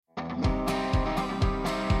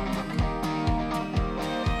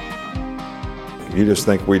You just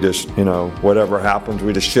think we just, whatever happens,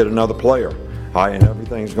 we just shit another player. And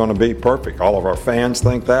everything's going to be perfect. All of our fans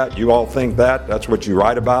think that. You all think that. That's what you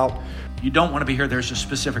write about. You don't want to be here. There's a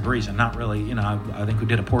specific reason. Not really, I think we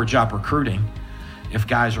did a poor job recruiting if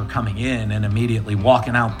guys are coming in and immediately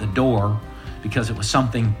walking out the door because it was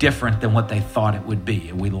something different than what they thought it would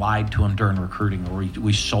be. We lied to them during recruiting, or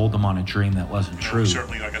we sold them on a dream that wasn't true.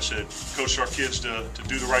 Certainly, like I said, coach our kids to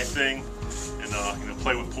do the right thing and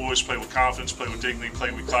play with poise, play with confidence, play with dignity,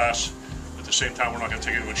 play with class. At the same time, we're not going to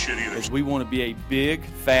take anyone shit either. We want to be a big,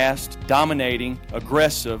 fast, dominating,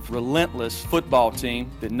 aggressive, relentless football team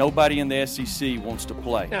that nobody in the SEC wants to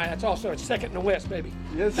play. Now, that's also second in the West, baby.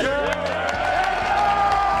 Yes, sir. Hey,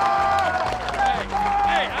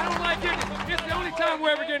 I don't like it. It's the only time we're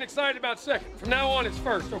ever getting excited about second. From now on, it's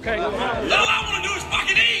first, okay? All I want to do is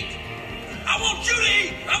fucking eat. I want you to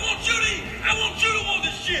eat. I want you to eat. I want you to want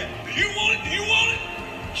this shit. Do you want it? Do you want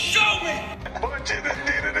it? Show me. But you done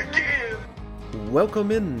did it again.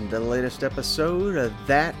 Welcome in to the latest episode of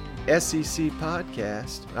That SEC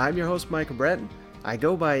Podcast. I'm your host, Michael Bratton. I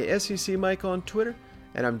go by SEC Mike on Twitter,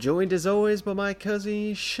 and I'm joined as always by my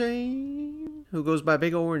cousin Shane, who goes by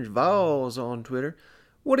Big Orange Vols on Twitter.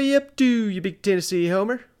 What are you up to, you big Tennessee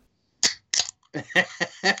homer?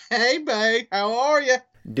 Hey, babe. How are you?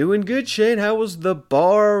 Doing good, Shane. How was the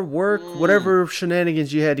bar, work, whatever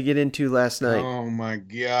shenanigans you had to get into last night? Oh, my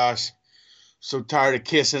gosh. So tired of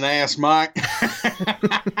kissing ass, Mike.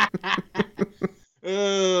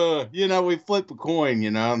 We flip a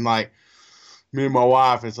coin, I'm like, me and my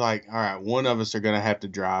wife, it's like, all right, one of us are going to have to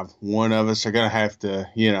drive. One of us are going to have to,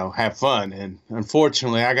 have fun. And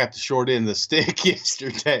unfortunately, I got the short end of the stick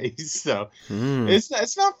yesterday. So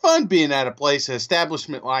it's not fun being at a place, an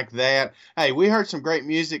establishment like that. Hey, we heard some great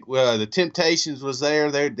music. The Temptations was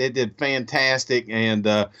there. They did fantastic. And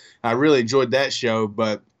I really enjoyed that show.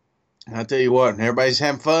 But I'll tell you what, everybody's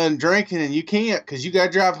having fun drinking, and you can't because you got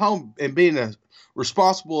to drive home. And being a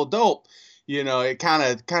responsible adult, it kind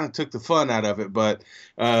of took the fun out of it. But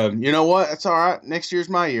you know what? That's all right. Next year's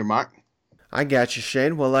my year, Mike. I got you,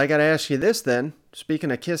 Shane. Well, I got to ask you this then.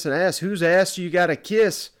 Speaking of kissing ass, whose ass you got to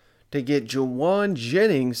kiss to get Juwan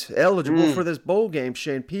Jennings eligible for this bowl game,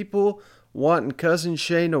 Shane? People wanting Cousin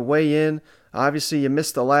Shane to weigh in. Obviously, you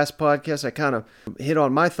missed the last podcast. I kind of hit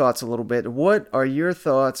on my thoughts a little bit. What are your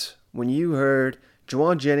thoughts when you heard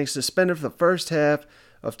Juwan Jennings suspended for the first half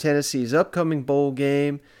of Tennessee's upcoming bowl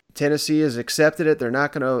game? Tennessee has accepted it.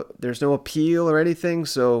 There's no appeal or anything.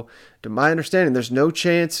 So to my understanding, there's no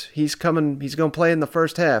chance he's going to play in the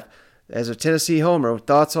first half. As a Tennessee homer,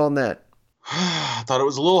 thoughts on that? I thought it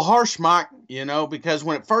was a little harsh, Mike, because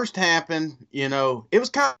when it first happened, it was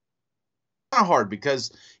kind of hard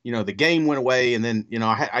because, the game went away and then,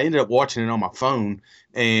 I ended up watching it on my phone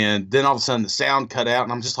and then all of a sudden the sound cut out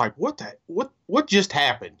and I'm just like, what just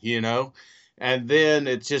happened, And then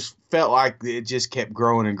it just felt like it just kept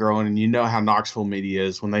growing and growing. And you know how Knoxville media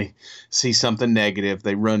is. When they see something negative,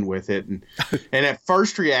 they run with it. And at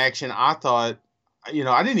first reaction, I thought, I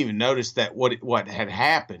didn't even notice that what had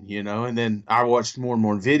happened, And then I watched more and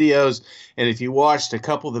more videos. And if you watched a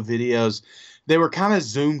couple of the videos, they were kind of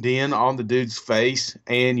zoomed in on the dude's face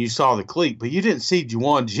and you saw the cleat, but you didn't see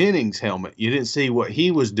Juwan Jennings' helmet. You didn't see what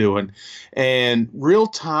he was doing. And real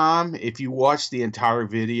time, if you watch the entire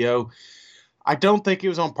video, I don't think it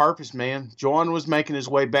was on purpose, man. Juwan was making his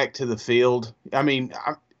way back to the field. I mean,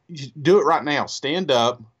 do it right now. Stand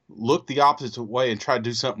up, look the opposite way, and try to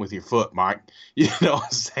do something with your foot, Mike. You know what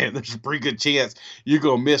I'm saying? There's a pretty good chance you're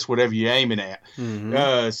going to miss whatever you're aiming at.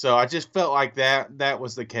 Mm-hmm. So I just felt like that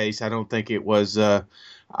was the case. I don't think it was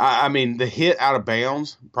I mean, the hit out of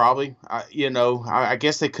bounds, probably. I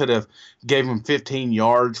guess they could have gave him 15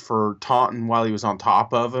 yards for taunting while he was on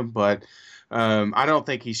top of him, but I don't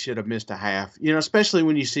think he should have missed a half, especially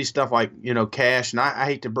when you see stuff like, Cash, and I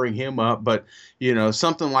hate to bring him up, but,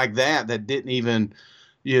 something like that didn't even,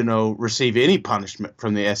 receive any punishment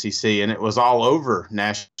from the SEC, and it was all over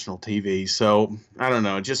national TV. So, I don't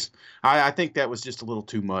know, I think that was just a little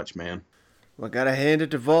too much, man. Well, I got to hand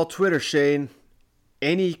it to Vol Twitter, Shane.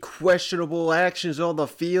 Any questionable actions on the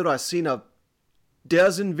field? I've seen a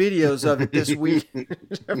dozen videos of it this week.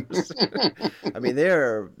 I mean, they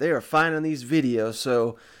are finding these videos.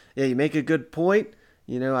 So, yeah, you make a good point.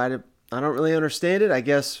 I don't really understand it. I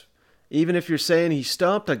guess even if you're saying he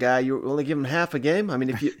stomped a guy, you only give him half a game. I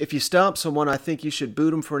mean, if you stomp someone, I think you should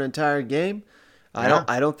boot him for an entire game. Yeah.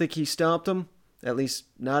 I don't think he stomped him, at least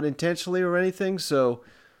not intentionally or anything. So,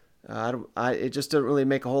 it just doesn't really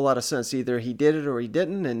make a whole lot of sense. Either he did it or he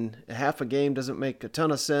didn't, and half a game doesn't make a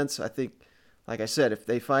ton of sense. I think, like I said, if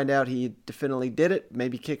they find out he definitely did it,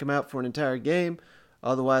 maybe kick him out for an entire game.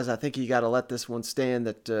 Otherwise, I think you got to let this one stand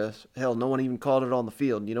that, hell, no one even called it on the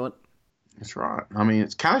field. You know what? That's right. I mean,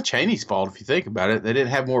 it's kind of Cheney's fault if you think about it. They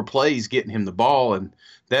didn't have more plays getting him the ball, and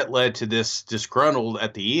that led to this disgruntled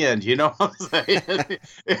at the end. You know what I'm saying?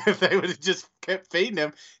 If they would have just kept feeding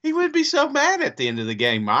him, he wouldn't be so mad at the end of the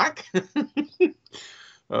game, Mike.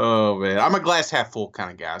 Oh, man. I'm a glass half full kind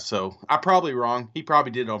of guy, so I'm probably wrong. He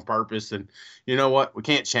probably did it on purpose, and you know what? We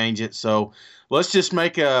can't change it. So let's just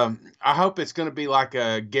make I hope it's going to be like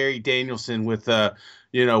a Gary Danielson with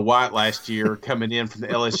White last year coming in from the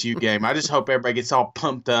LSU game. I just hope everybody gets all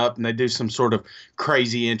pumped up and they do some sort of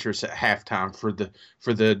crazy interest at halftime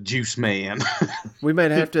for the juice man. We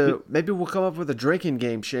might have to, maybe we'll come up with a drinking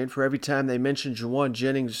game, Shane, for every time they mention Juwan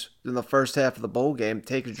Jennings in the first half of the bowl game.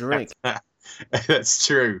 Take a drink. That's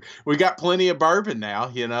true. We got plenty of bourbon now,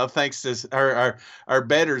 thanks to our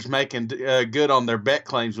bettors making good on their bet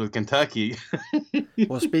claims with Kentucky.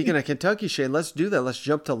 Well, speaking of Kentucky, Shane, let's do that. Let's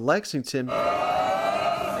jump to Lexington.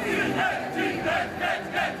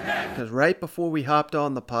 Because right before we hopped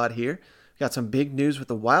on the pod here, we got some big news with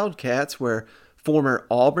the Wildcats where former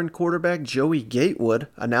Auburn quarterback Joey Gatewood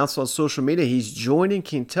announced on social media he's joining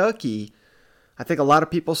Kentucky. I think a lot of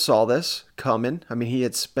people saw this coming. I mean, he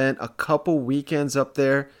had spent a couple weekends up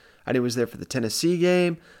there. I knew he was there for the Tennessee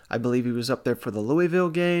game. I believe he was up there for the Louisville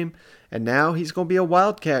game. And now he's going to be a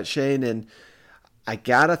Wildcat, Shane. And I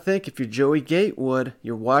got to think if you're Joey Gatewood,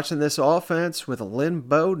 you're watching this offense with Lynn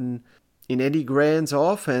Bowden in Eddie Grand's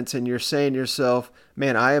offense, and you're saying to yourself,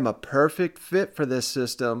 man, I am a perfect fit for this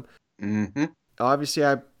system. Mm-hmm. Obviously,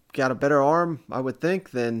 I've got a better arm, I would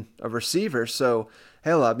think, than a receiver. So,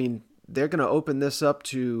 hell, I mean, they're going to open this up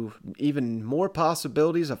to even more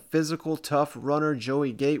possibilities. A physical, tough runner,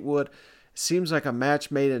 Joey Gatewood. Seems like a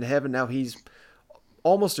match made in heaven. Now he's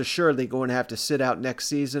almost assuredly going to have to sit out next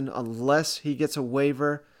season unless he gets a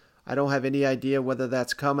waiver. I don't have any idea whether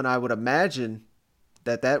that's coming. I would imagine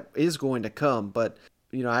that is going to come, but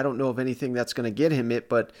I don't know of anything that's going to get him it,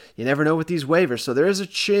 but you never know with these waivers. So there is a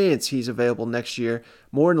chance he's available next year,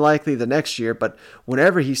 more than likely the next year, but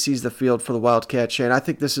whenever he sees the field for the Wildcat, Shane, I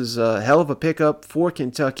think this is a hell of a pickup for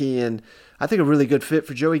Kentucky, and I think a really good fit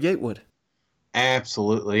for Joey Gatewood.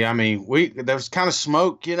 Absolutely. I mean, there was kind of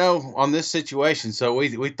smoke, on this situation, so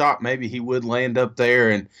we thought maybe he would land up there,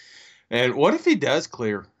 and what if he does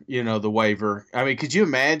clear, the waiver? I mean, could you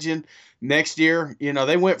imagine next year,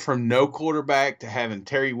 they went from no quarterback to having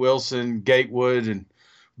Terry Wilson, Gatewood, and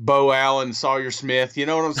Bo Allen, Sawyer Smith. You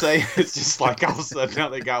know what I'm saying? It's just like all of a sudden now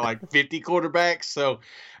they got like 50 quarterbacks. So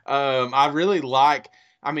I really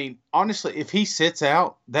honestly, if he sits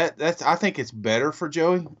out, I think it's better for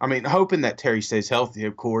Joey. I mean, hoping that Terry stays healthy,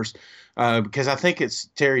 of course, because I think it's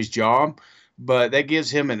Terry's job. But that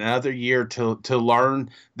gives him another year to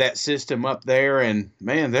learn that system up there. And,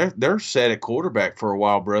 man, they're set at quarterback for a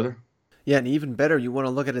while, brother. Yeah, and even better, you want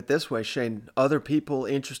to look at it this way, Shane. Other people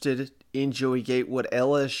interested in Joey Gatewood,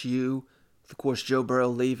 LSU, of course, Joe Burrow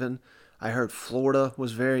leaving. I heard Florida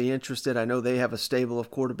was very interested. I know they have a stable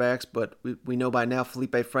of quarterbacks, but we know by now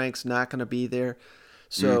Felipe Frank's not going to be there.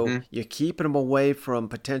 So You're keeping him away from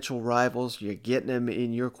potential rivals. You're getting him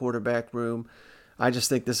in your quarterback room. I just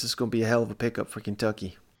think this is going to be a hell of a pickup for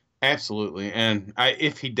Kentucky. Absolutely. And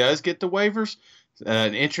if he does get the waivers,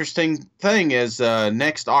 an interesting thing is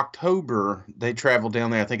next October they travel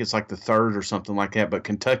down there. I think it's like the 3rd or something like that. But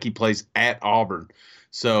Kentucky plays at Auburn,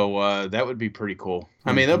 so that would be pretty cool.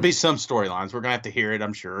 I mean, there'll be some storylines. We're gonna have to hear it,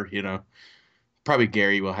 I'm sure. Probably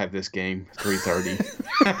Gary will have this game 3:30.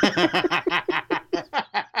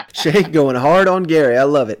 Shane going hard on Gary. I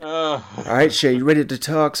love it. All right, Shane, you ready to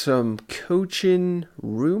talk some coaching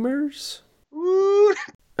rumors? Woo.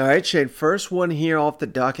 All right, Shane, first one here off the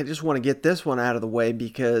docket. I just want to get this one out of the way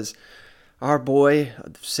because our boy,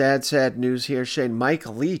 sad news here, Shane, Mike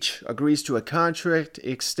Leach agrees to a contract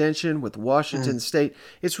extension with Washington State.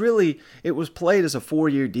 It was played as a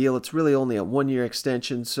 4-year deal. It's really only a 1-year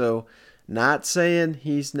extension, so not saying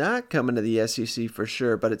he's not coming to the SEC for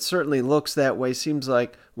sure, but it certainly looks that way. Seems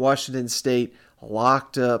like Washington State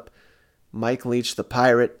locked up Mike Leach, the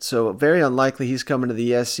Pirate, so very unlikely he's coming to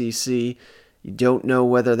the SEC. You don't know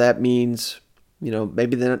whether that means,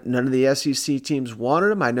 maybe none of the SEC teams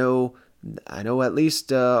wanted him. I know at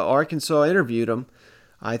least Arkansas interviewed him.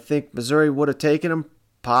 I think Missouri would have taken him,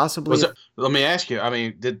 possibly. Let me ask you, I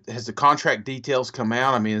mean, has the contract details come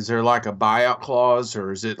out? I mean, is there like a buyout clause,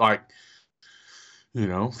 or is it like,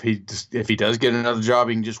 if he does get another job,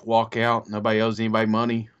 he can just walk out, nobody owes anybody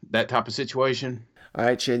money, that type of situation? All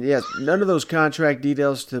right, Shane, yes, none of those contract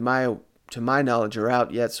details to my knowledge are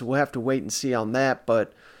out yet, so we'll have to wait and see on that.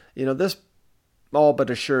 But, this all but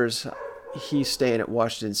assures he's staying at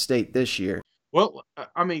Washington State this year. Well,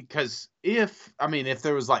 I mean, because if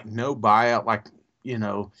there was like no buyout, like,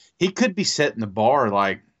 he could be setting the bar,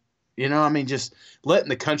 like, just letting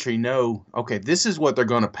the country know, okay, this is what they're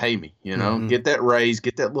going to pay me, get that raise,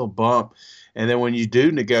 get that little bump. And then when you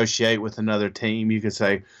do negotiate with another team, you can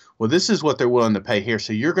say, well, this is what they're willing to pay here.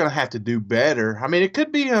 So you're going to have to do better. I mean, it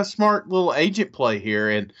could be a smart little agent play here.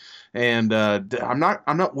 And I'm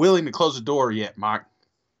not willing to close the door yet, Mike.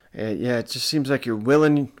 Yeah, it just seems like you're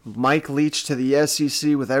willing Mike Leach to the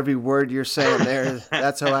SEC with every word you're saying there.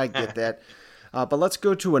 That's how I get that. But let's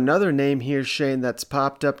go to another name here, Shane, that's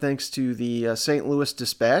popped up thanks to the St. Louis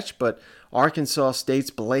Dispatch. But Arkansas State's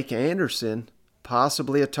Blake Anderson,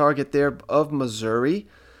 possibly a target there of Missouri.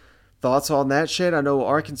 Thoughts on that, Shane? I know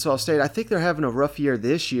Arkansas State, I think they're having a rough year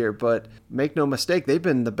this year, but make no mistake, they've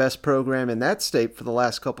been the best program in that state for the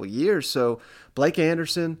last couple of years. So Blake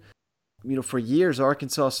Anderson, for years,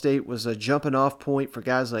 Arkansas State was a jumping off point for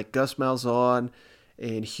guys like Gus Malzahn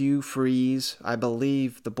and Hugh Freeze. I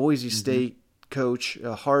believe the Boise State coach,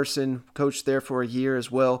 Harsin, coached there for a year as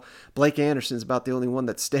well. Blake Anderson's about the only one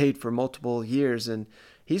that stayed for multiple years, and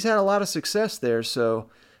he's had a lot of success there. So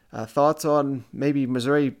thoughts on maybe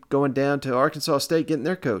Missouri going down to Arkansas State, getting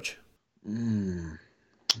their coach? I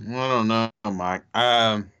don't know, Mike.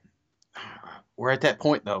 We're at that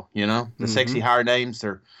point, though, the sexy hire names,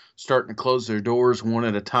 they're starting to close their doors one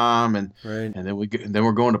at a time, and then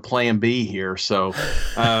we're going to Plan B here. So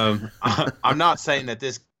I'm not saying that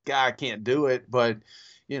this guy can't do it, but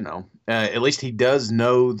at least he does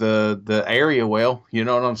know the area well. You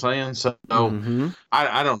know what I'm saying? So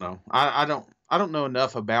I don't know. I don't know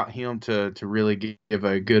enough about him to really give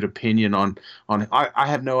a good opinion on. I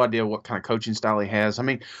have no idea what kind of coaching style he has. I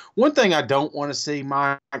mean, one thing I don't want to see,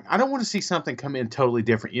 Mike, I don't want to see something come in totally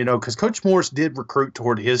different, because Coach Morris did recruit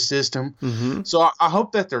toward his system. So I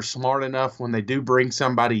hope that they're smart enough when they do bring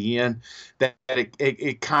somebody in that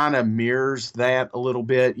it kind of mirrors that a little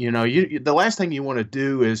bit. The last thing you want to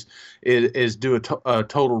do is do a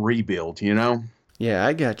total rebuild. Yeah,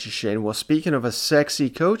 I got you, Shane. Well, speaking of a sexy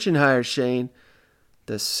coaching hire, Shane,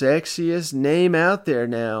 the sexiest name out there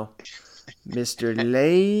now, Mr.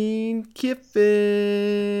 Lane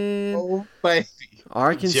Kiffin. Oh, baby.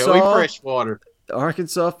 Arkansas. Joey Freshwater.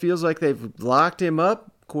 Arkansas feels like they've locked him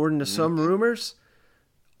up, according to some rumors.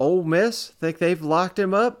 Ole Miss think they've locked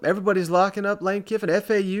him up. Everybody's locking up Lane Kiffin.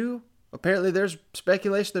 FAU, apparently there's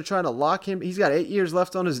speculation they're trying to lock him. He's got 8 years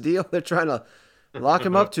left on his deal. They're trying to lock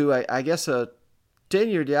him up to, I guess, a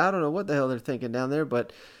 10-year deal. I don't know what the hell they're thinking down there,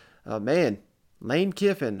 but man, Lane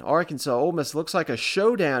Kiffin, Arkansas, Ole Miss looks like a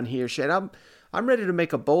showdown here, Shane. I'm ready to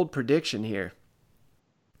make a bold prediction here.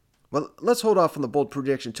 Well, let's hold off on the bold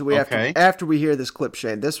prediction till after we hear this clip,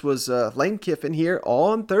 Shane. This was Lane Kiffin here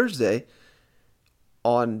on Thursday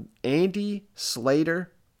on Andy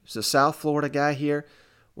Slater. He's a South Florida guy here.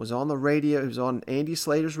 Was on the radio. He was on Andy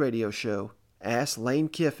Slater's radio show. Asked Lane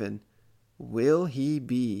Kiffin, will he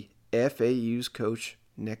be FAU's coach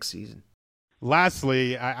next season?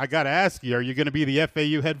 Lastly, I got to ask you, are you going to be the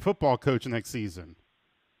FAU head football coach next season?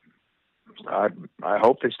 I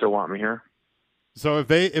hope they still want me here. So if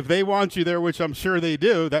they want you there, which I'm sure they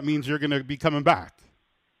do, that means you're going to be coming back.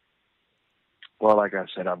 Well, like I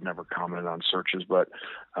said, I've never commented on searches, but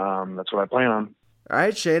that's what I plan on. All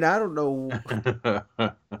right, Shane, I don't know.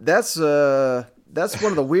 That's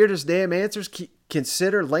one of the weirdest damn answers.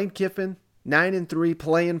 Consider Lane Kiffin 9-3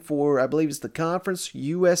 playing for, I believe it's the Conference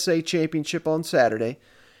USA Championship on Saturday.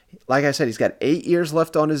 Like I said, he's got 8 years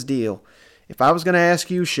left on his deal. If I was going to ask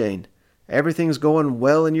you, Shane, everything's going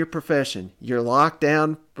well in your profession. You're locked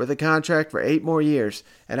down for the contract for 8 more years.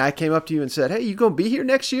 And I came up to you and said, hey, you going to be here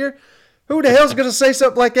next year? Who the hell's going to say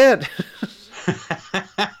something like that?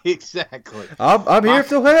 Exactly. I'm here if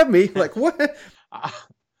they'll have me. Like, what?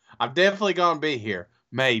 I'm definitely going to be here.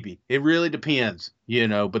 Maybe. It really depends,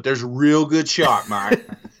 but there's a real good shot, Mike.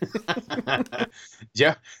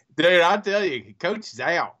 Dude, I tell you, coach is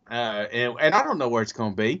out. And I don't know where it's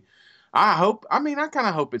going to be. I kind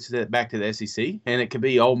of hope it's back to the SEC, and it could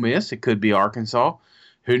be Ole Miss. It could be Arkansas.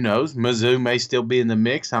 Who knows? Mizzou may still be in the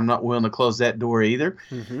mix. I'm not willing to close that door either.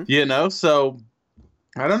 So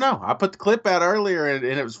I don't know. I put the clip out earlier, and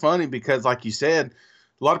it was funny because, like you said,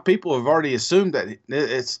 a lot of people have already assumed that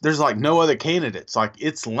there's like no other candidates. Like,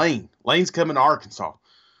 it's Lane. Lane's coming to Arkansas.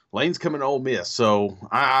 Lane's coming to Ole Miss. So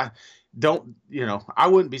I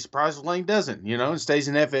wouldn't be surprised if Lane doesn't, and stays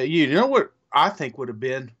in FAU. You know what I think would have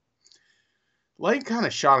been? Lane kind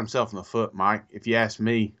of shot himself in the foot, Mike, if you ask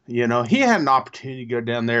me. He had an opportunity to go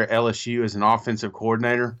down there at LSU as an offensive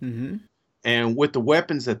coordinator. And with the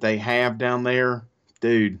weapons that they have down there,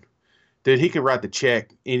 dude, he could write the check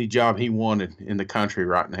any job he wanted in the country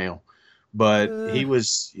right now. but he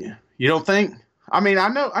was. You don't think? I mean, I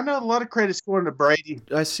know a lot of credit's going to Brady.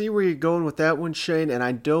 I see where you're going with that one, Shane, and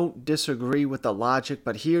I don't disagree with the logic,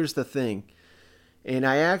 but here's the thing. And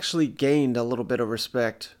I actually gained a little bit of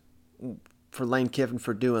respect for Lane Kiffin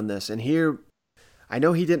for doing this. And here, I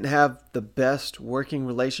know he didn't have the best working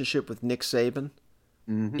relationship with Nick Saban,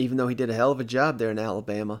 even though he did a hell of a job there in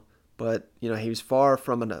Alabama. But, he was far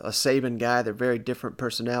from a Saban guy. They're very different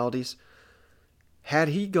personalities. Had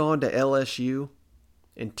he gone to LSU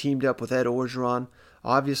and teamed up with Ed Orgeron,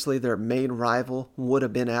 obviously their main rival would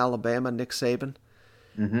have been Alabama, Nick Saban.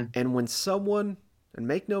 And when someone, and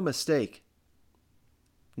make no mistake,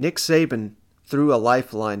 Nick Saban threw a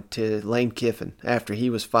lifeline to Lane Kiffin after he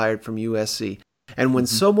was fired from USC. And when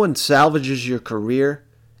someone salvages your career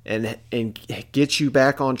and gets you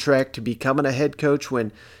back on track to becoming a head coach,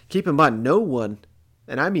 when, keep in mind, no one,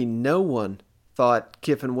 and I mean no one, thought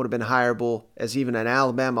Kiffin would have been hireable as even an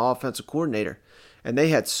Alabama offensive coordinator. And they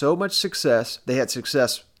had so much success. They had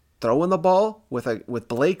success throwing the ball with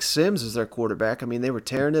Blake Sims as their quarterback. I mean, they were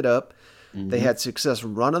tearing it up. They had success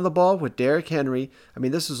running the ball with Derrick Henry. I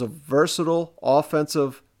mean, this is a versatile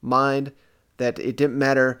offensive mind that it didn't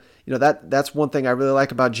matter. That's one thing I really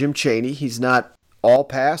like about Jim Chaney. He's not all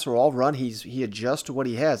pass or all run. He adjusts to what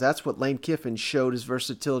he has. That's what Lane Kiffin showed his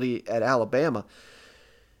versatility at Alabama.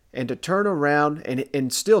 And to turn around,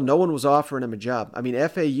 and still no one was offering him a job. I mean,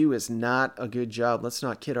 FAU is not a good job. Let's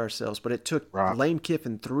not kid ourselves. But it took Lane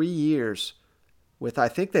Kiffin 3 years with, I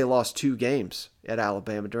think they lost 2 games at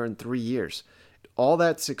Alabama during 3 years. All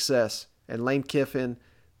that success, and Lane Kiffin,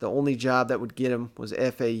 the only job that would get him was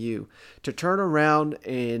FAU. To turn around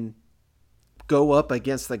and go up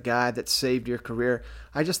against the guy that saved your career,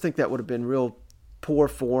 I just think that would have been real poor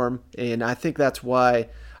form. And I think that's why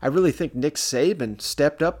I really think Nick Saban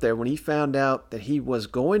stepped up there when he found out that he was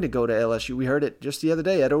going to go to LSU. We heard it just the other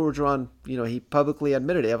day. Ed Orgeron, he publicly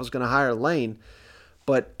admitted I was going to hire Lane.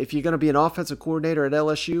 But if you're going to be an offensive coordinator at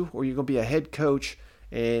LSU or you're going to be a head coach,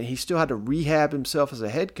 and he still had to rehab himself as a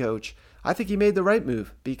head coach, I think he made the right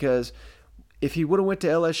move, because if he would have went to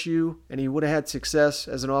LSU and he would have had success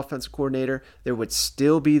as an offensive coordinator, there would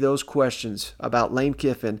still be those questions about Lane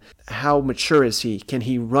Kiffin. How mature is he? Can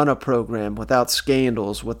he run a program without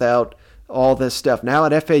scandals, without all this stuff? Now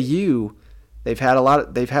at FAU, they've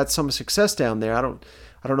had some success down there. I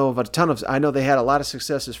don't know of a ton of. I know they had a lot of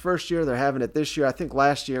success his first year. They're having it this year. I think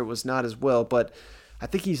last year it was not as well, but I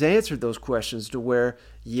think he's answered those questions to where,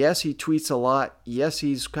 yes, he tweets a lot. Yes,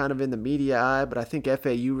 he's kind of in the media eye, but I think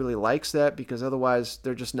FAU really likes that, because otherwise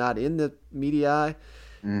they're just not in the media eye.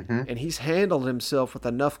 And he's handled himself with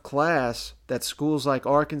enough class that schools like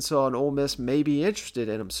Arkansas and Ole Miss may be interested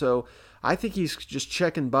in him. So I think he's just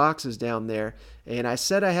checking boxes down there. And I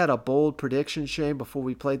said I had a bold prediction, Shane, before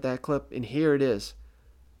we played that clip, and here it is.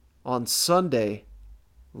 On Sunday,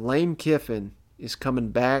 Lane Kiffin is coming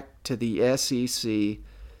back to the SEC,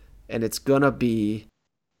 and it's going to be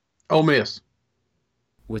Ole Miss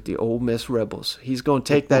with the Ole Miss Rebels. He's going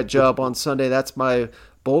to take that job on Sunday. That's my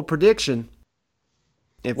bold prediction.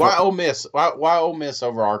 Why Ole Miss? Why Ole Miss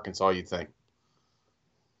over Arkansas, you think?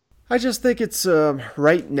 I just think it's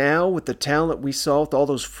right now with the talent we saw with all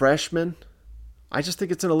those freshmen, I just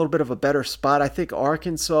think it's in a little bit of a better spot. I think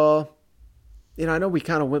Arkansas, I know we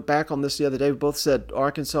kind of went back on this the other day. We both said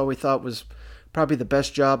Arkansas we thought was probably the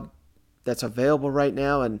best job that's available right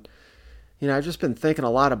now. And, I've just been thinking a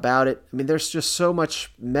lot about it. I mean, there's just so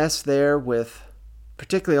much mess there with,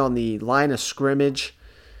 particularly on the line of scrimmage.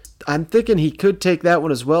 I'm thinking he could take that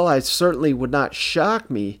one as well. I certainly would not shock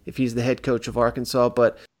me if he's the head coach of Arkansas,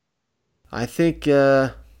 but I think,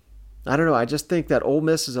 I don't know. I just think that Ole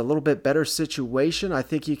Miss is a little bit better situation. I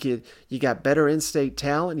think you got better in-state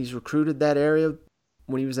talent. He's recruited that area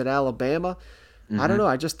when he was at Alabama. I don't know.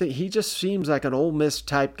 I just think he just seems like an Ole Miss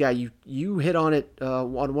type guy. You hit on it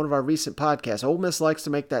on one of our recent podcasts. Ole Miss likes to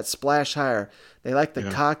make that splash hire. They like the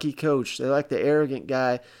cocky coach. They like the arrogant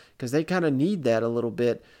guy, because they kind of need that a little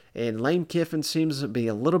bit. And Lane Kiffin seems to be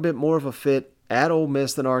a little bit more of a fit at Ole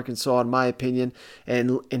Miss than Arkansas, in my opinion.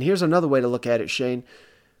 And here's another way to look at it, Shane.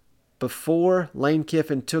 Before Lane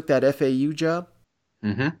Kiffin took that FAU job,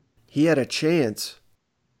 he had a chance.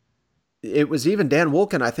 It was even Dan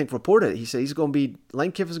Wolken, I think, reported it. He said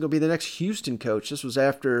Lane Kiffin's going to be the next Houston coach. This was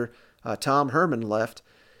after Tom Herman left.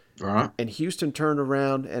 Right. And Houston turned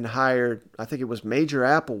around and hired, I think it was Major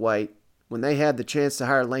Applewhite, when they had the chance to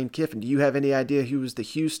hire Lane Kiffin. Do you have any idea who was the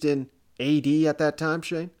Houston AD at that time,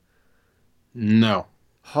 Shane? No.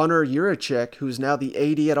 Hunter Yurachek, who's now the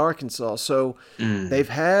AD at Arkansas. So they've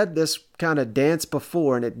had this kind of dance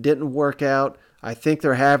before, and it didn't work out. I think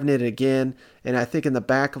they're having it again, and I think in the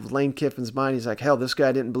back of Lane Kiffin's mind, he's like, hell, this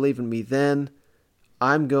guy didn't believe in me then.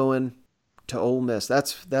 I'm going to Ole Miss.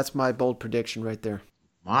 That's my bold prediction right there.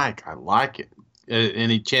 Mike, I like it.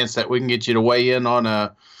 Any chance that we can get you to weigh in on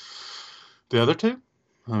the other two?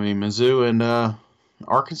 I mean, Mizzou and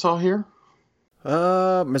Arkansas here?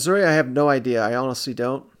 Missouri, I have no idea. I honestly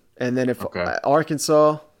don't. And then if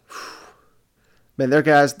Arkansas, man, their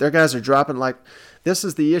guys are dropping like. This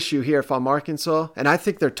is the issue here. If I'm Arkansas, and I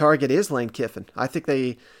think their target is Lane Kiffin. I think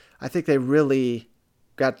they really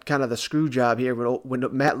got kind of the screw job here when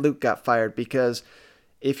Matt Luke got fired, because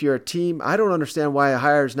if you're a team, I don't understand why a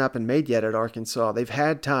hire has not been made yet at Arkansas. They've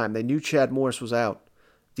had time. They knew Chad Morris was out.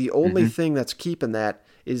 The only thing that's keeping that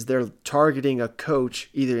is they're targeting a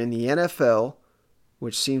coach either in the NFL,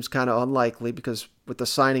 which seems kind of unlikely because with the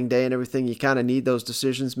signing day and everything, you kind of need those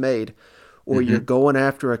decisions made, or you're going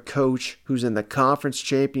after a coach who's in the conference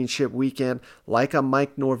championship weekend, like a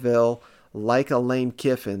Mike Norvell, like a Lane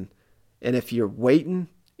Kiffin. And if you're waiting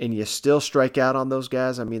and you still strike out on those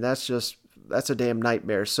guys, I mean, that's a damn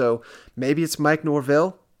nightmare. So maybe it's Mike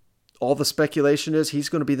Norvell. All the speculation is he's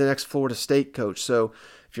going to be the next Florida State coach. So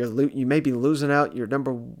if you may be losing out your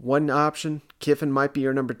number one option, Kiffin might be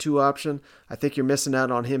your number two option. I think you're missing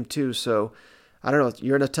out on him too. So I don't know.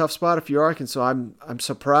 You're in a tough spot if you're Arkansas. I'm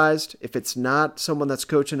surprised if it's not someone that's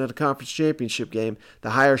coaching at a conference championship game.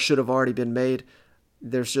 The hire should have already been made.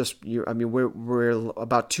 There's just, we're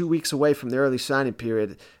about 2 weeks away from the early signing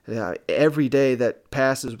period. Every day that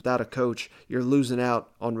passes without a coach, you're losing out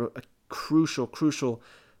on a crucial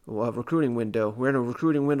recruiting window. We're in a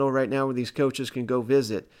recruiting window right now where these coaches can go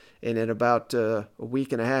visit, and in about a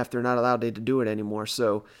week and a half, they're not allowed to do it anymore.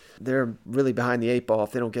 So they're really behind the eight ball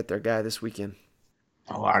if they don't get their guy this weekend.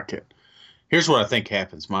 I like it. Here's what I think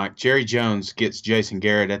happens, Mike. Jerry Jones gets Jason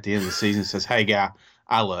Garrett at the end of the season and says, hey, guy,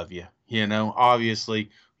 I love you. You know, obviously,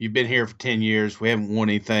 you've been here for 10 years. We haven't won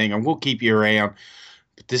anything, and we'll keep you around.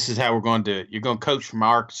 But this is how we're going to do it. You're going to coach for my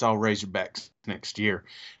Arkansas Razorbacks next year,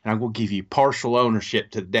 and I'm going to give you partial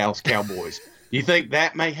ownership to the Dallas Cowboys. You think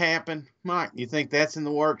that may happen, Mike? You think that's in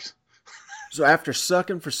the works? So after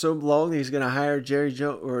sucking for so long, he's going to hire Jerry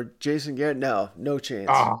Jones or Jason Garrett? No chance.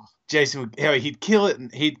 Oh, Jason, he'd kill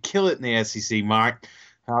it. He'd kill it in the SEC, Mike.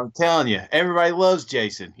 I'm telling you, everybody loves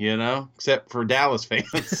Jason, except for Dallas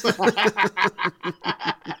fans.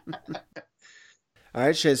 All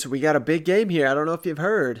right, Shane, so we got a big game here. I don't know if you've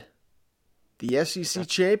heard. The SEC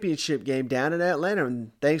championship game down in Atlanta.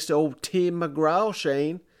 And thanks to old Tim McGraw,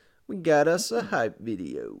 Shane, we got us a hype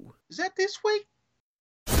video. Is that this week?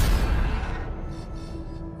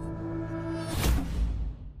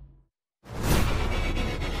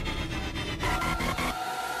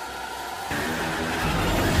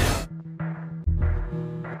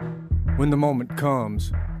 When the moment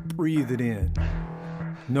comes, breathe it in.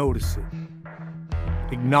 Notice it.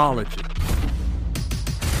 Acknowledge it.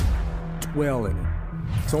 Dwell in it.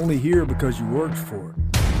 It's only here because you worked for it.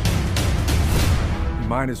 You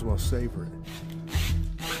might as well savor it.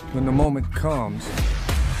 When the moment comes,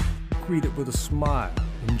 greet it with a smile.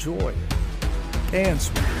 Enjoy it.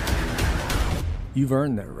 Dance with it. You've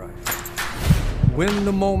earned that right. When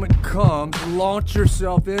the moment comes, launch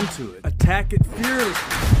yourself into it. Attack it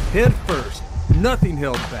fearlessly. Head first. Nothing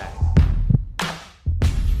held back.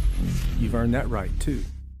 You've earned that right, too.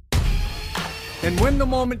 And when the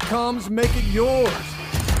moment comes, make it yours.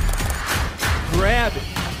 Grab it.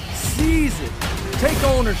 Seize it. Take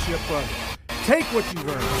ownership of it. Take what you've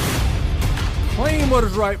earned. Claim what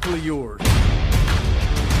is rightfully yours.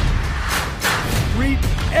 Reap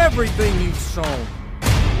everything you've sown.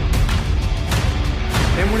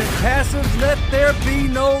 And when it passes, let there be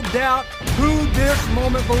no doubt who this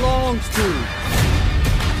moment belongs to.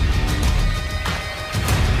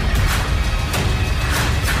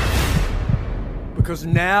 Because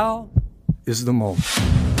now is the moment.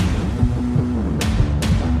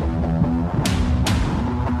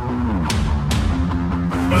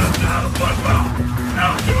 But it's not a football.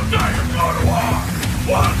 Now two Tigers go to war.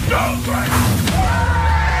 1, 2, 3.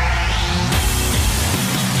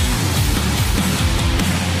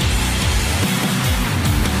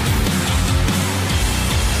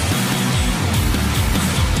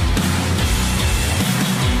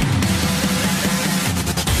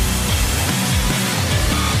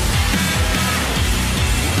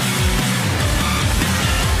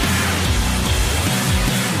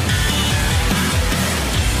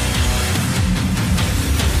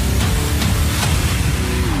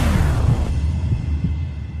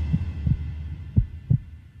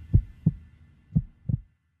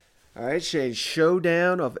 All right, Shane,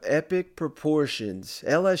 showdown of epic proportions.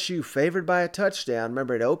 LSU favored by a touchdown.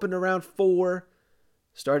 Remember, it opened around 4.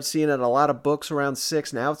 Started seeing it in a lot of books around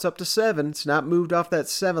 6. Now it's up to 7. It's not moved off that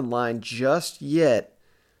 7 line just yet.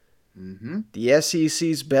 The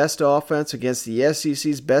SEC's best offense against the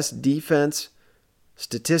SEC's best defense,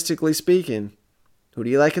 statistically speaking. Who do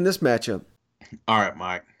you like in this matchup? All right,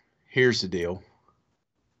 Mike. Here's the deal.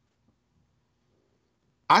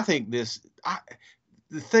 I think the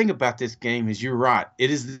thing about this game is you're right.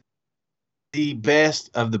 It is the best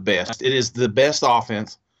of the best. It is the best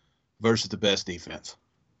offense versus the best defense.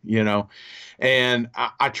 And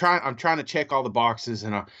I'm trying to check all the boxes,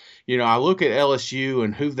 and I look at LSU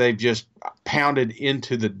and who they've just pounded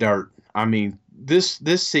into the dirt. I mean, this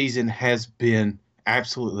season has been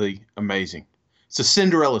absolutely amazing. It's a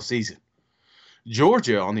Cinderella season.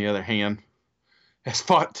 Georgia, on the other hand, has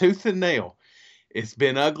fought tooth and nail. It's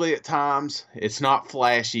been ugly at times. It's not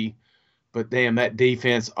flashy, but damn, that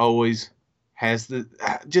defense always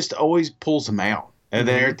always pulls them out. And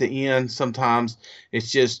there at the end, sometimes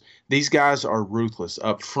it's just these guys are ruthless.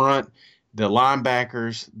 Up front, the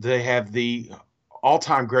linebackers, they have the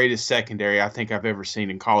all-time greatest secondary I think I've ever seen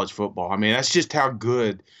in college football. I mean, that's just how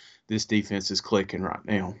good this defense is clicking right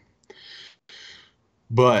now.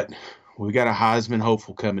 But we got a Heisman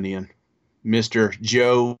hopeful coming in. Mr.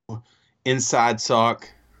 Joe Inside Sock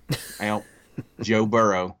out, Joe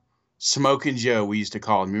Burrow. Smoking Joe, we used to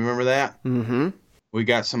call him. You remember that? Mm-hmm. We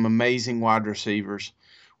got some amazing wide receivers.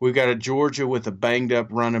 We got a Georgia with a banged-up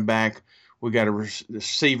running back. We got a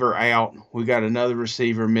receiver out. We got another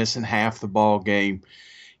receiver missing half the ball game.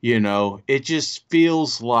 It just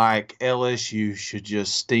feels like LSU should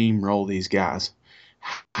just steamroll these guys.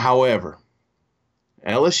 However,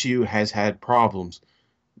 LSU has had problems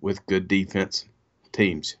with good defense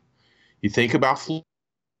teams. You think about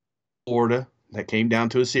Florida, that came down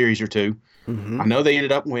to a series or two. I know they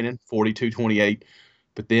ended up winning 42-28,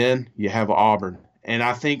 but then you have Auburn. And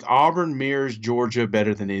I think Auburn mirrors Georgia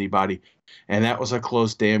better than anybody. And that was a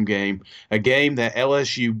close damn game, a game that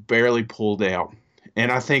LSU barely pulled out.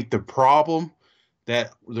 And I think the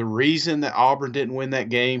reason that Auburn didn't win that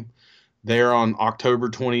game there on October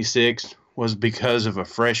 26th was because of a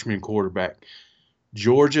freshman quarterback.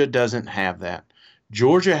 Georgia doesn't have that.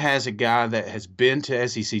 Georgia has a guy that has been to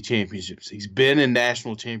SEC championships. He's been in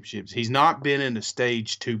national championships. He's not been in a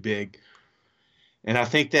stage too big. And I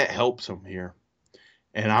think that helps him here.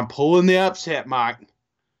 And I'm pulling the upset, Mike.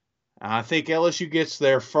 I think LSU gets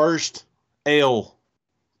their first L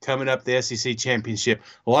coming up the SEC championship.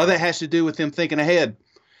 A lot of that has to do with them thinking ahead.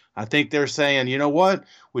 I think they're saying, you know what?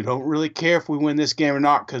 We don't really care if we win this game or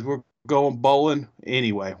not because we're going bowling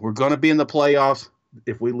anyway. We're going to be in the playoffs.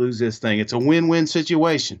 If we lose this thing, it's a win-win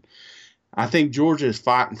situation. I think Georgia is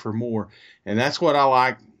fighting for more, and that's what I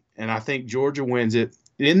like, and I think Georgia wins it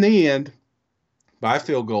in the end by a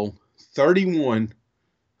field goal, 31,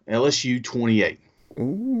 LSU 28.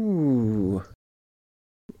 Ooh.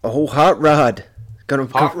 Oh, hot rod. Gonna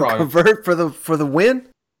convert for the win?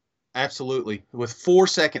 Absolutely, with 4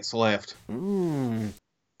 seconds left.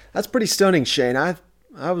 That's pretty stunning, Shane. I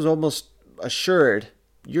was almost assured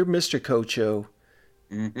you're Mr. Coach O.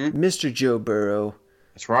 Mr. Joe Burrow.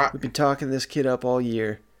 That's right. We've been talking this kid up all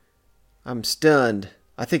year. I'm stunned.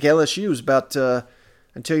 I think LSU was about,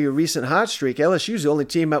 until your recent hot streak, LSU's the only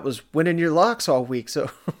team that was winning your locks all week.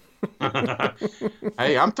 So,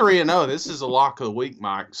 hey, I'm 3-0. This is a lock of the week,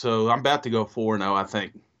 Mike. So I'm about to go 4-0, I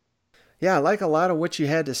think. Yeah, I like a lot of what you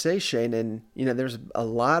had to say, Shane. And, there's a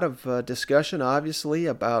lot of discussion, obviously,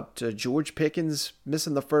 about George Pickens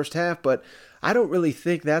missing the first half. But I don't really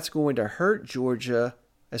think that's going to hurt Georgia,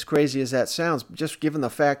 as crazy as that sounds, just given the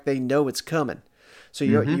fact they know it's coming. So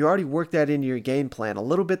you already worked that into your game plan. A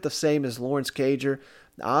little bit the same as Lawrence Cager.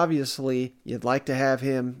 Obviously, you'd like to have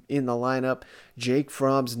him in the lineup. Jake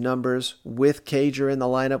Fromm's numbers with Cager in the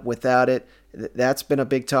lineup, without it, that's been a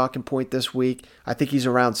big talking point this week. I think he's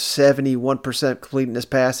around 71% completing his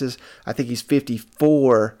passes. I think he's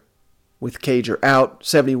 54 with Cager out,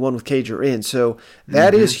 71 with Cager in. So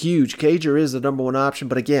that is huge. Cager is the number one option.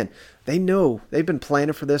 But again, they know, they've been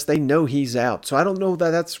planning for this. They know he's out. So I don't know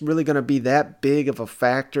that that's really going to be that big of a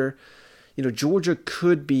factor. Georgia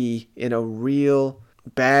could be in a real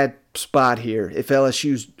bad spot here if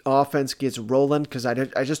LSU's offense gets rolling, because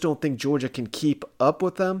I just don't think Georgia can keep up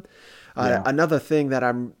with them. Another thing that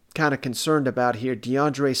I'm kind of concerned about here,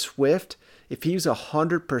 DeAndre Swift, if he's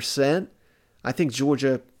 100%, I think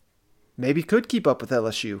Georgia maybe could keep up with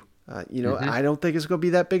LSU. I don't think it's going to be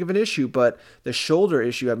that big of an issue, but the shoulder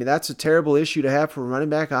issue, that's a terrible issue to have for a running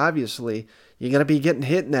back, obviously. You're going to be getting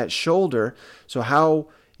hit in that shoulder. So how,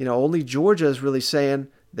 only Georgia is really saying,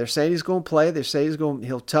 they're saying he's going to play. They say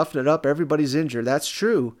he'll toughen it up. Everybody's injured. That's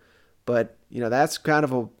true. But, that's kind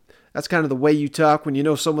of that's kind of the way you talk when you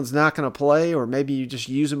know someone's not going to play, or maybe you just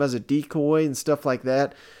use them as a decoy and stuff like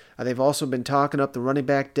that. They've also been talking up the running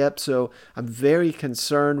back depth, so I'm very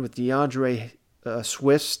concerned with DeAndre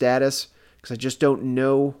Swift's status because I just don't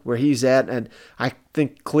know where he's at, and I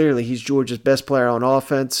think clearly he's Georgia's best player on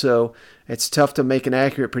offense, so it's tough to make an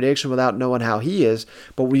accurate prediction without knowing how he is.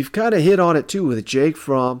 But we've kind of hit on it too with Jake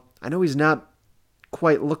Fromm. I know he's not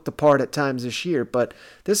quite looked the part at times this year, but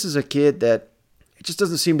this is a kid that it just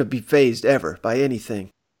doesn't seem to be phased ever by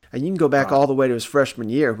anything. And you can go back all the way to his freshman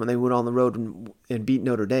year when they went on the road and beat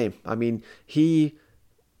Notre Dame. I mean, he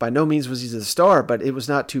by no means was he the star, but it was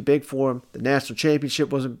not too big for him. The national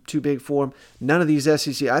championship wasn't too big for him. None of these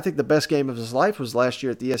SEC, I think the best game of his life was last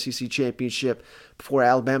year at the SEC championship before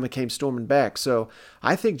Alabama came storming back. So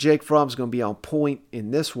I think Jake Fromm's going to be on point in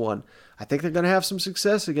this one. I think they're going to have some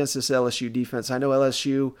success against this LSU defense. I know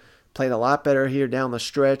LSU played a lot better here down the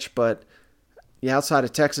stretch, but outside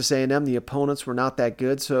of Texas A&M, the opponents were not that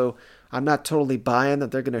good, so I'm not totally buying that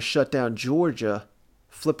they're going to shut down Georgia.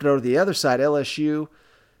 Flip it over to the other side, LSU,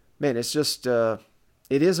 man, it's just, it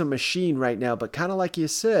is a machine right now, but kind of like you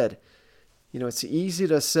said, it's easy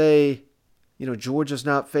to say, Georgia's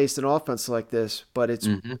not faced an offense like this, but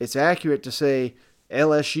it's accurate to say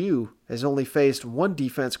LSU has only faced one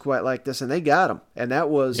defense quite like this, and they got them, and that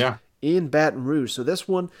was in Baton Rouge. So this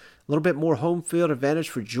one, a little bit more home field advantage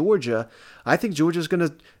for Georgia. I think Georgia's going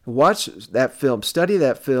to watch that film, study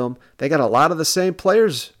that film. They got a lot of the same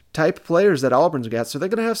type of players that Auburn's got, so they're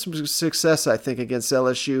going to have some success, I think, against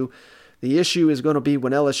LSU. The issue is going to be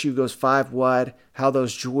when LSU goes five wide, how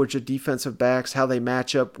those Georgia defensive backs, how they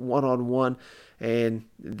match up one-on-one, and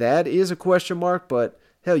that is a question mark, but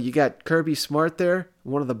hell, you got Kirby Smart there,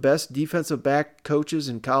 one of the best defensive back coaches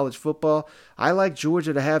in college football. I like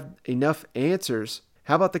Georgia to have enough answers.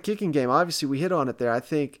 How about the kicking game? Obviously, we hit on it there. I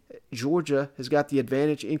think Georgia has got the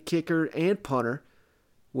advantage in kicker and punter,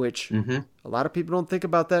 which a lot of people don't think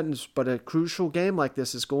about that, but a crucial game like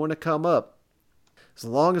this is going to come up. As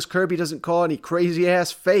long as Kirby doesn't call any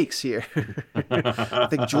crazy-ass fakes here. I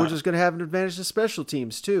think Georgia's going to have an advantage in special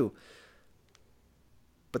teams, too.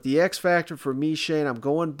 But the X factor for me, Shane, I'm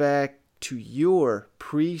going back to your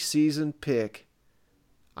preseason pick.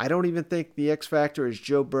 I don't even think the X factor is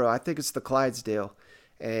Joe Burrow. I think it's the Clydesdale.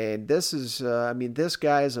 And this is, this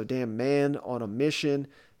guy is a damn man on a mission.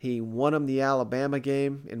 He won him the Alabama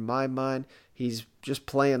game, in my mind. He's just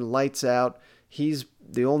playing lights out. He's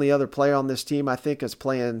the only other player on this team I think is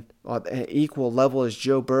playing on an equal level as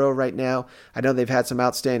Joe Burrow right now. I know they've had some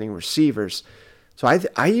outstanding receivers. So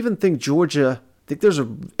I even think Georgia, I think there's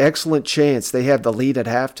an excellent chance they have the lead at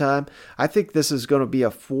halftime. I think this is going to be a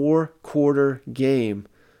 4-quarter game.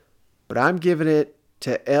 But I'm giving it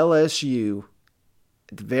to LSU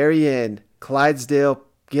at the very end. Clydesdale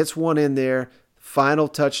gets one in there. Final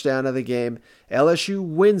touchdown of the game. LSU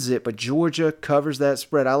wins it, but Georgia covers that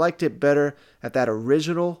spread. I liked it better at that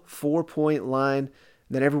original 4-point line.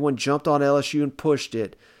 Then everyone jumped on LSU and pushed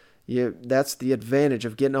it. That's the advantage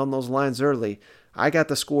of getting on those lines early. I got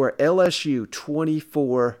the score LSU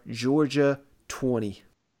 24, Georgia 20.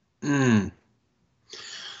 I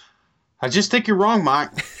just think you're wrong,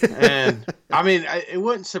 Mike. And it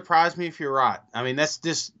wouldn't surprise me if you're right. That's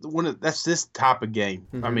just that's this type of game.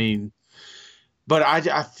 But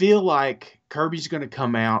I feel like Kirby's going to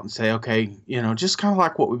come out and say, okay, just kind of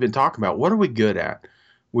like what we've been talking about. What are we good at?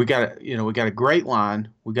 We got a great line.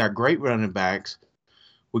 We got great running backs.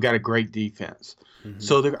 We got a great defense.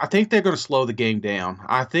 So I think they're going to slow the game down.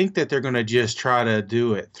 I think that they're going to just try to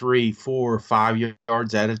do it 3, 4, 5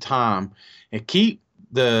 yards at a time and keep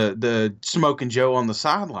the smoking Joe on the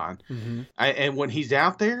sideline. And when he's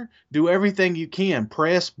out there, do everything you can.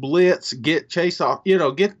 Press, blitz, get Chase off,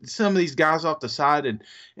 get some of these guys off the side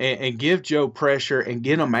and give Joe pressure and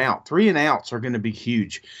get them out. 3 and outs are going to be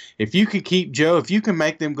huge. If you can keep Joe, if you can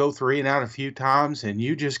make them go 3 and out a few times and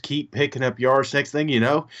you just keep picking up yards, next thing you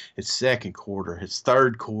know, it's second quarter, it's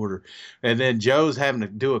third quarter. And then Joe's having to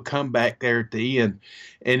do a comeback there at the end.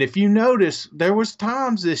 And if you notice, there was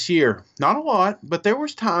times this year, not a lot, but there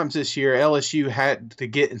was times this year LSU had to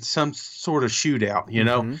get in some sort of shootout,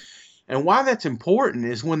 And why that's important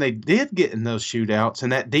is when they did get in those shootouts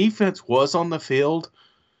and that defense was on the field,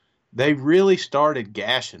 they really started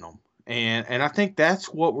gashing them. And I think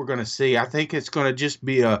that's what we're going to see. I think it's going to just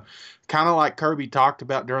be a kind of like Kirby talked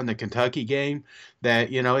about during the Kentucky game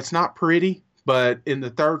that, it's not pretty, But in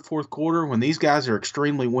the third, fourth quarter, when these guys are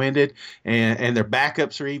extremely winded and their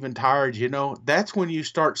backups are even tired, that's when you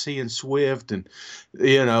start seeing Swift and,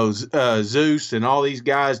 Zeus and all these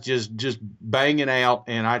guys just banging out.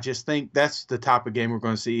 And I just think that's the type of game we're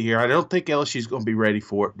going to see here. I don't think LSU's going to be ready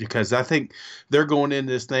for it because I think they're going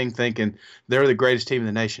into this thing thinking they're the greatest team in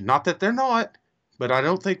the nation. Not that they're not, but I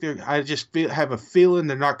don't think I just have a feeling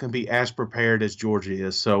they're not going to be as prepared as Georgia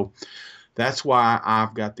is. So that's why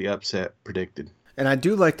I've got the upset predicted. And I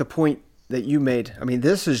do like the point that you made. I mean,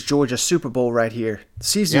 this is Georgia's Super Bowl right here. The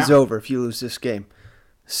season's over if you lose this game.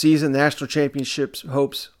 Season, national championships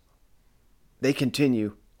hopes, they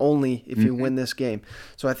continue only if you win this game.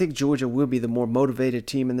 So I think Georgia will be the more motivated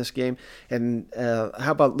team in this game. And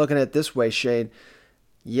how about looking at it this way, Shane?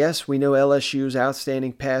 Yes, we know LSU's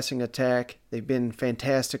outstanding passing attack. They've been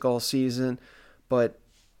fantastic all season. But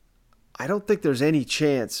I don't think there's any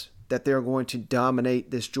chance that they're going to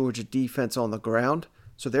dominate this Georgia defense on the ground.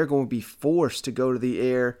 So they're going to be forced to go to the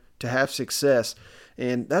air to have success.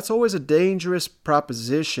 And that's always a dangerous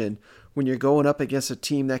proposition when you're going up against a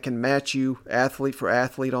team that can match you athlete for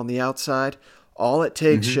athlete on the outside. All it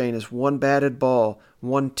takes, Shane, is one batted ball,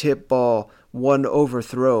 one tip ball, one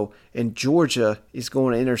overthrow, and Georgia is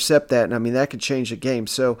going to intercept that. And, I mean, that could change the game.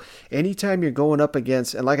 So anytime you're going up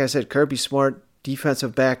against, and like I said, Kirby Smart,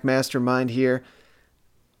 defensive back mastermind here,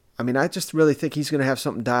 I mean, I just really think he's going to have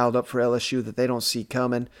something dialed up for LSU that they don't see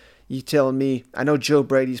coming. You telling me, I know Joe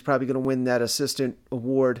Brady's probably going to win that assistant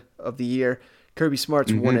award of the year. Kirby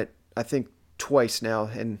Smart's won it, I think, twice now.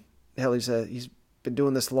 And hell, he's been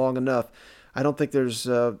doing this long enough. I don't think there's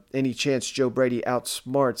any chance Joe Brady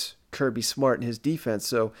outsmarts Kirby Smart in his defense.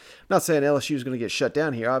 So I'm not saying LSU is going to get shut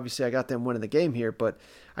down here. Obviously, I got them winning the game here, but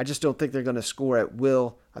I just don't think they're going to score at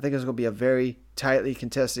will. I think it's going to be a very tightly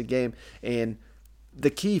contested game. And the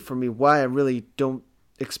key for me, why I really don't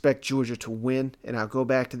expect Georgia to win, and I'll go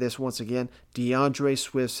back to this once again, DeAndre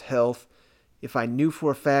Swift's health. If I knew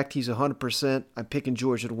for a fact he's 100%, I'm picking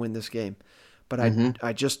Georgia to win this game. But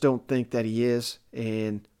I just don't think that he is.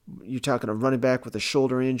 And you're talking a running back with a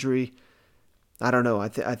shoulder injury. I don't know. I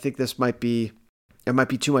think this might be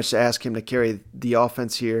too much to ask him to carry the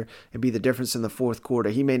offense here and be the difference in the fourth quarter.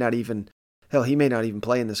 He may not even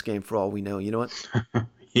play in this game for all we know. You know what?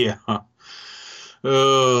 Yeah.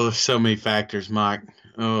 Oh, so many factors, Mike.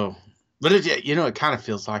 Oh, but it kind of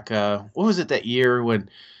feels like what was it that year when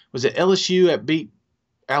was it LSU that beat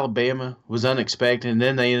Alabama was unexpected, and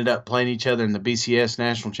then they ended up playing each other in the BCS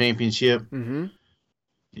national championship. Mm-hmm.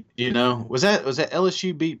 Was that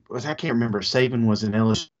LSU beat? I can't remember if Saban was in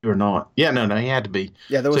LSU or not. Yeah, no, he had to be.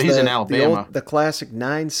 Yeah, there was he's in Alabama. The classic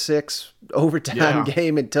 9-6 overtime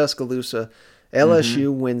game in Tuscaloosa.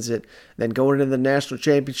 LSU wins it. Then going into the national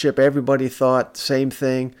championship, everybody thought same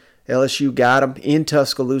thing. LSU got them in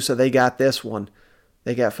Tuscaloosa. They got this one.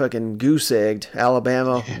 They got fucking goose-egged.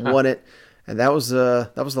 Alabama won it. And that was the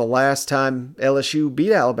last time LSU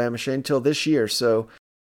beat Alabama, Shane, until this year. So,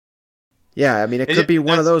 yeah, I mean, it could be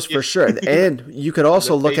one of those for sure. And you could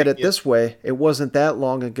also look at it this way. It wasn't that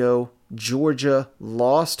long ago. Georgia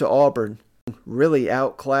lost to Auburn, really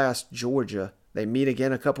outclassed Georgia. They meet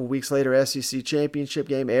again a couple weeks later, SEC championship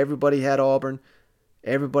game. Everybody had Auburn.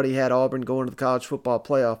 Everybody had Auburn going to the college football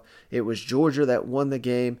playoff. It was Georgia that won the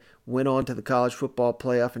game, went on to the college football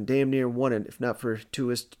playoff, and damn near won it, if not for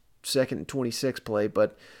his second and 26 play.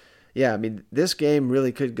 But, yeah, I mean, this game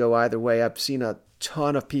really could go either way. I've seen a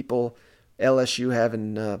ton of people, LSU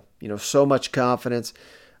having so much confidence.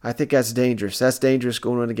 I think that's dangerous. That's dangerous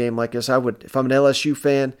going into a game like this. If I'm an LSU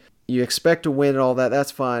fan, you expect to win and all that,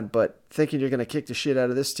 that's fine. But thinking you're going to kick the shit out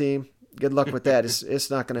of this team, good luck with that. It's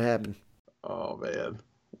not going to happen. Oh, man.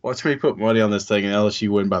 Watch me put money on this thing and LSU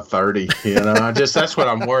win by 30. That's what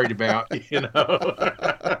I'm worried about,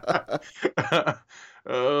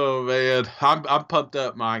 Oh, man. I'm pumped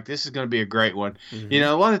up, Mike. This is going to be a great one. Mm-hmm.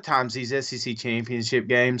 A lot of times these SEC championship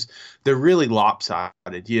games, they're really lopsided,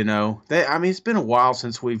 it's been a while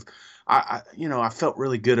since I felt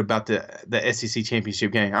really good about the SEC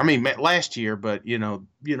championship game. I mean, last year, but,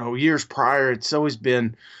 years prior, it's always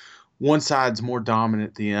been one side's more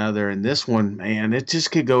dominant than the other. And this one, man, it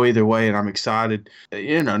just could go either way, and I'm excited.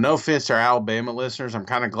 No offense to our Alabama listeners. I'm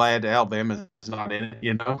kind of glad that Alabama's not in it,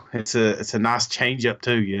 It's a nice change-up,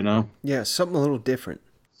 too, Yeah, something a little different.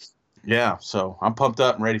 Yeah, so I'm pumped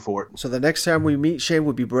up and ready for it. So the next time we meet, Shane,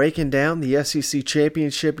 we'll be breaking down the SEC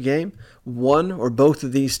championship game. One or both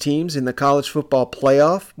of these teams in the college football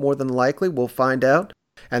playoff, more than likely. We'll find out.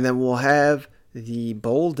 And then we'll have the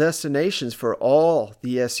bowl destinations for all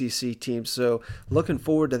the SEC teams. So looking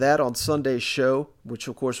forward to that on Sunday's show, which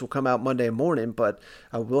of course will come out Monday morning. But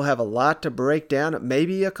we'll have a lot to break down.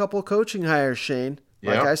 Maybe a couple coaching hires, Shane.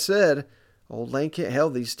 Like I said, old Lane Kiffin, hell,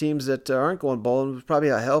 these teams that aren't going bowling, there's probably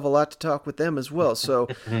a hell of a lot to talk with them as well. So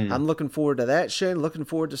I'm looking forward to that, Shane. Looking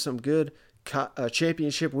forward to some good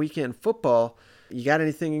championship weekend football. You got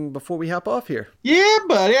anything before we hop off here? Yeah,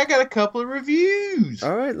 buddy. I got a couple of reviews.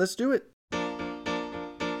 All right, let's do it.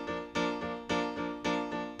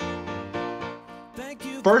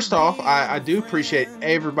 First off, I do appreciate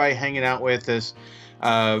everybody hanging out with us.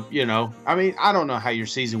 I don't know how your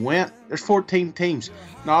season went. There's 14 teams.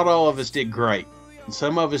 Not all of us did great.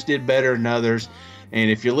 Some of us did better than others. And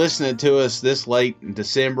if you're listening to us this late in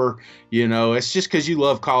December, it's just because you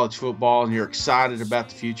love college football and you're excited about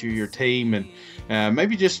the future of your team and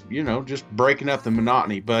maybe just breaking up the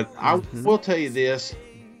monotony. But I will tell you this,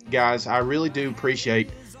 guys, I really do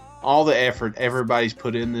appreciate all the effort everybody's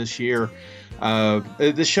put in this year.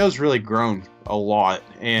 The show's really grown a lot,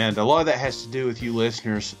 and a lot of that has to do with you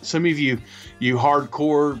listeners. Some of you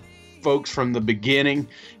hardcore folks from the beginning,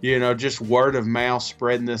 just word of mouth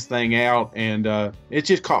spreading this thing out, and it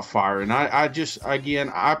just caught fire. And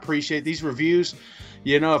I appreciate these reviews.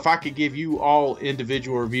 If I could give you all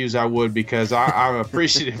individual reviews, I would, because I'm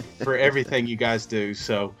appreciative for everything you guys do.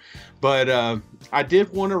 So, but I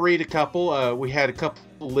did want to read a couple. We had a couple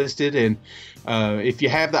listed, and if you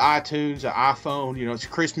have the iTunes, the iPhone, it's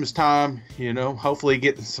Christmas time, hopefully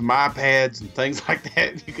getting some iPads and things like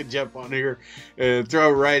that. You can jump on here and throw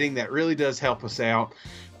a rating. That really does help us out.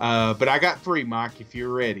 But I got 3, Mike, if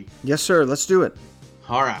you're ready. Yes, sir. Let's do it.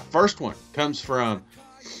 All right. First one comes from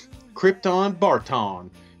Krypton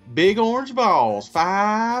Barton. Big Orange Balls,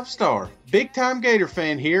 5-star. Big time Gator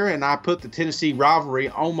fan here, and I put the Tennessee rivalry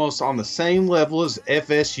almost on the same level as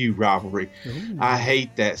FSU rivalry. Ooh. I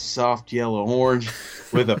hate that soft yellow orange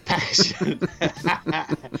with a passion.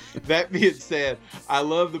 That being said, I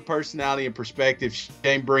love the personality and perspective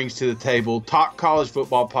Shane brings to the table. Talk College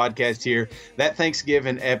Football podcast here. That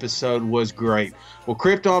Thanksgiving episode was great. Well,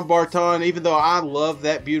 Krypton Barton, even though I love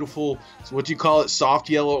that beautiful, what you call it, soft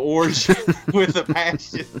yellow orange with a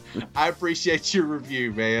passion, I appreciate your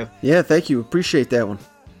review, man. Yeah, thank you. Appreciate that one.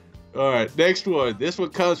 All right, next one. This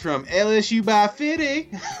one comes from LSU by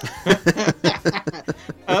 50.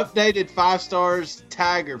 Updated 5 stars,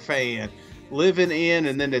 Tiger fan. Living in,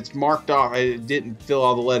 and then it's marked off. It didn't fill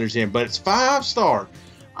all the letters in, but it's 5-star.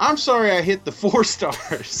 I'm sorry I hit the 4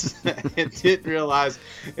 stars and didn't realize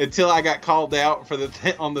until I got called out for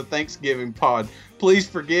on the Thanksgiving pod. Please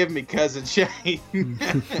forgive me, cousin Shane.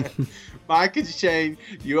 Mike and Shane,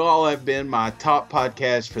 you all have been my top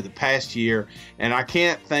podcast for the past year, and I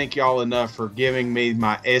can't thank y'all enough for giving me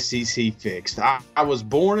my SEC fix. I was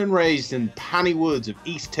born and raised in Piney Woods of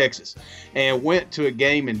East Texas and went to a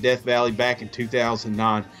game in Death Valley back in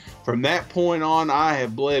 2009. From that point on, I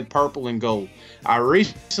have bled purple and gold. I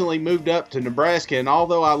recently moved up to Nebraska, and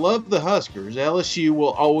although I love the Huskers, LSU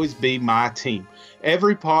will always be my team.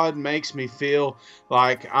 Every pod makes me feel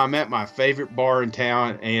like I'm at my favorite bar in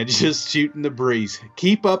town and just shooting the breeze.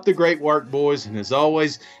 Keep up the great work, boys, and as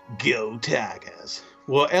always, go Tigers.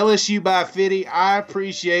 Well, LSU by 50, I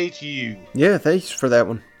appreciate you. Yeah, thanks for that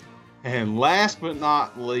one. And last but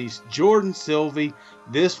not least, Jordan Sylvie.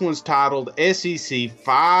 This one's titled SEC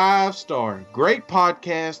 5-star. Great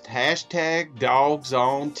podcast, hashtag dogs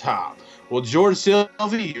on top. Well, Jordan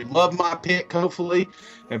Sylvie, you love my pick, hopefully,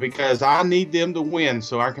 because I need them to win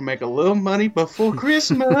so I can make a little money before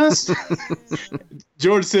Christmas.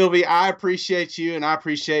 Jordan Sylvie, I appreciate you, and I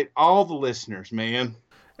appreciate all the listeners, man.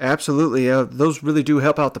 Absolutely. Those really do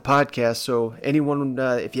help out the podcast. So anyone,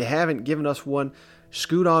 if you haven't given us one,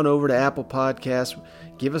 scoot on over to Apple Podcasts.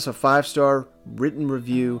 Give us a 5-star written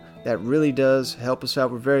review. That really does help us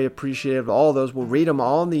out. We're very appreciative of all those. We'll read them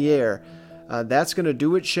all in the air. That's going to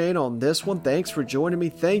do it, Shane, on this one. Thanks for joining me.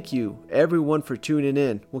 Thank you, everyone, for tuning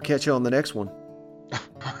in. We'll catch you on the next one.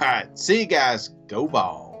 All right. See you guys. Go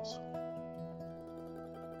Balls.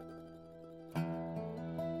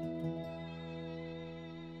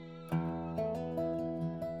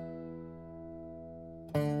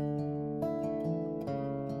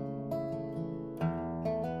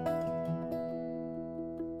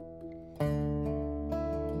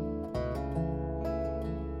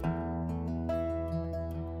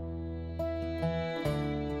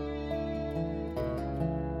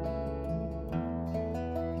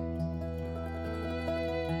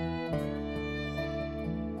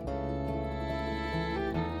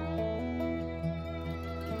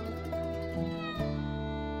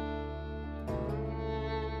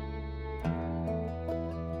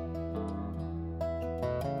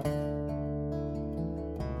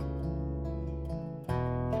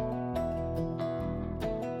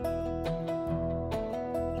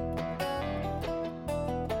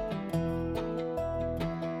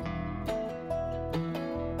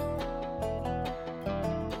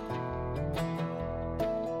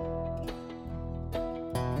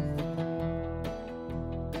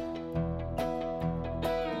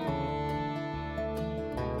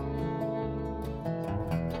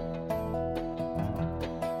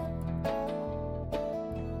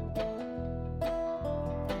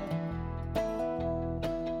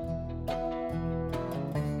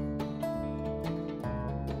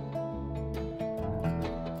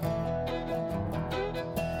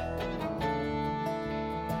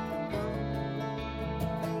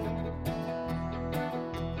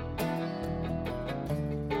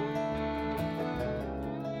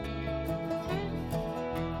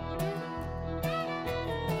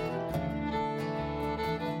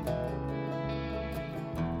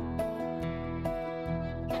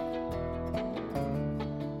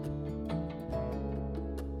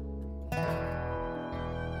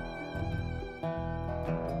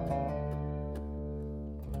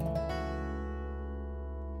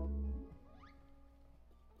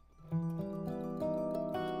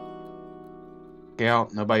 work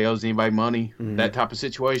out. Nobody owes anybody money. That type of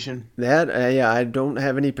situation. Yeah, I don't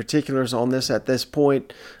have any particulars on this at this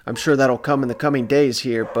point. I'm sure that'll come in the coming days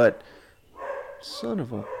here, but son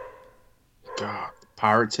of a... God, the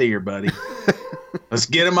Pirates here, buddy. Let's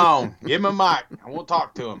get him on. Give him a mic. I won't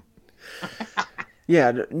talk to him.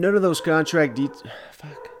 Yeah, none of those contract details...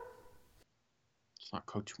 Fuck. It's not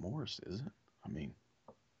Coach Morris, is it? I mean,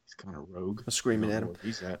 he's kind of rogue. I'm screaming at him.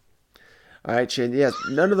 He's at. All right, Shane. Yeah,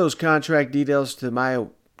 none of those contract details to my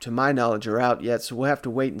knowledge are out yet, so we'll have to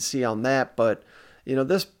wait and see on that. But,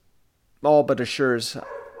 this all but assures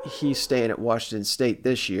he's staying at Washington State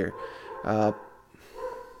this year.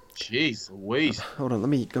 Jeez Louise. Hold on, let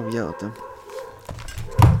me go yell at them.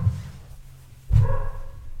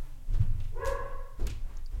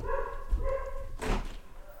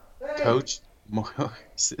 Coach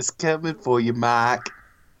Morris is coming for you, Mike.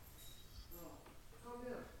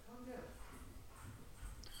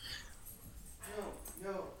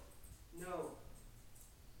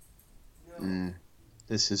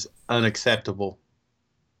 This is unacceptable.